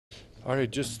All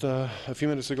right, just a few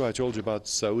minutes ago, I told you about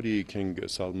Saudi King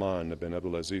Salman bin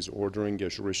Abdulaziz ordering a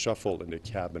reshuffle in the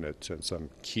cabinet and some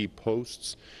key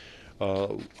posts.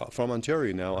 From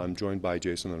Ontario now, I'm joined by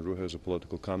Jason Unruhe, who's a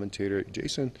political commentator.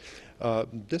 Jason,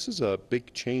 this is a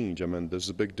big change. I mean, this is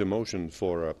a big demotion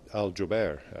for Al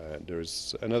Jubair.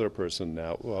 There's another person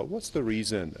now. What's the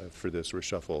reason for this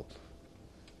reshuffle?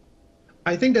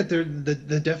 I think that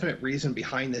the definite reason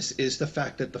behind this is the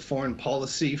fact that the foreign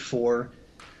policy for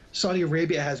Saudi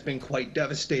Arabia has been quite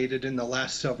devastated in the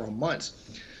last several months.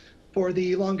 For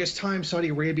the longest time, Saudi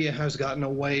Arabia has gotten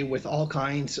away with all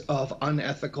kinds of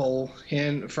unethical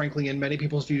and, frankly, in many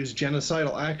people's views,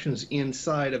 genocidal actions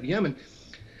inside of Yemen.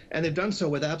 And they've done so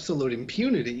with absolute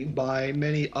impunity by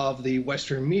many of the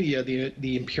Western media,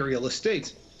 the imperialist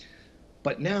states.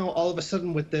 But now, all of a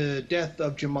sudden, with the death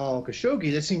of Jamal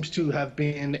Khashoggi, this seems to have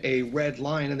been a red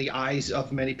line in the eyes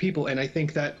of many people. And I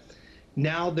think that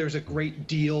now there's a great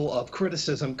deal of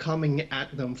criticism coming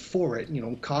at them for it. You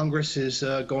know, Congress is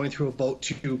going through a vote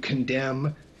to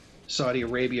condemn Saudi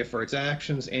Arabia for its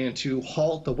actions and to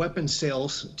halt the weapons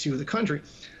sales to the country.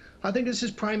 I think this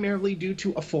is primarily due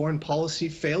to a foreign policy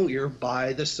failure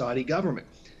by the Saudi government.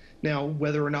 Now,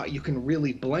 whether or not you can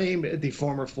really blame the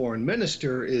former foreign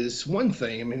minister is one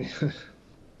thing. I mean,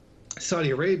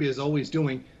 Saudi Arabia is always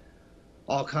doing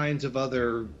all kinds of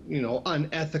other,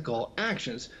 unethical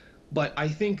actions. But I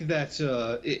think that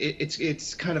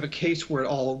it's kind of a case where it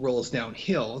all rolls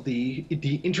downhill. The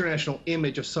international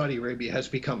image of Saudi Arabia has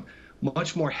become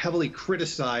much more heavily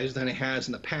criticized than it has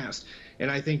in the past. And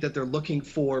I think that they're looking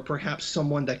for perhaps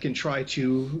someone that can try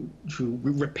to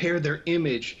repair their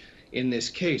image in this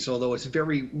case, although it's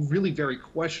really very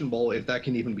questionable if that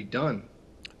can even be done.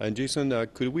 And Jason,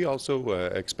 could we also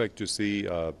expect to see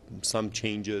some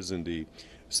changes in the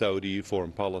Saudi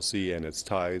foreign policy and its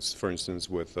ties, for instance,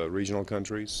 with regional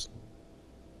countries?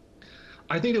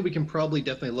 I think that we can probably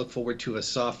definitely look forward to a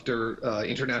softer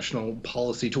international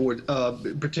policy toward,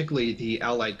 particularly the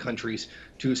allied countries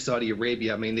to Saudi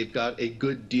Arabia. I mean, they've got a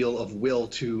good deal of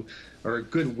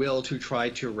goodwill to try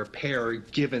to repair,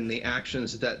 given the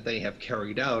actions that they have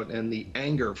carried out and the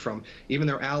anger from even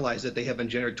their allies that they have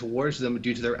engendered towards them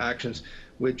due to their actions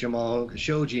with Jamal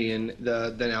Khashoggi and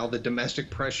now the domestic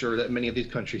pressure that many of these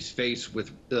countries face with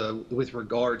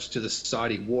regards to the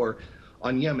Saudi war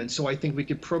on Yemen. So I think we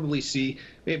could probably see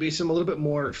maybe a little bit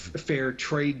more fair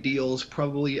trade deals,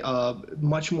 probably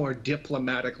much more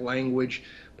diplomatic language,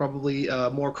 probably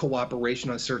more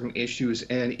cooperation on certain issues,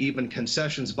 and even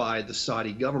concessions by the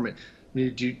Saudi government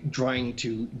trying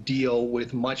to deal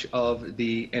with much of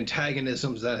the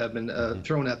antagonisms that have been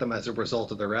thrown at them as a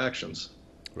result of their actions.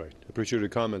 Right. Appreciate your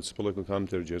comments. Political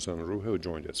commentator Jason Unruhe, who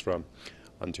joined us from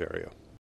Ontario.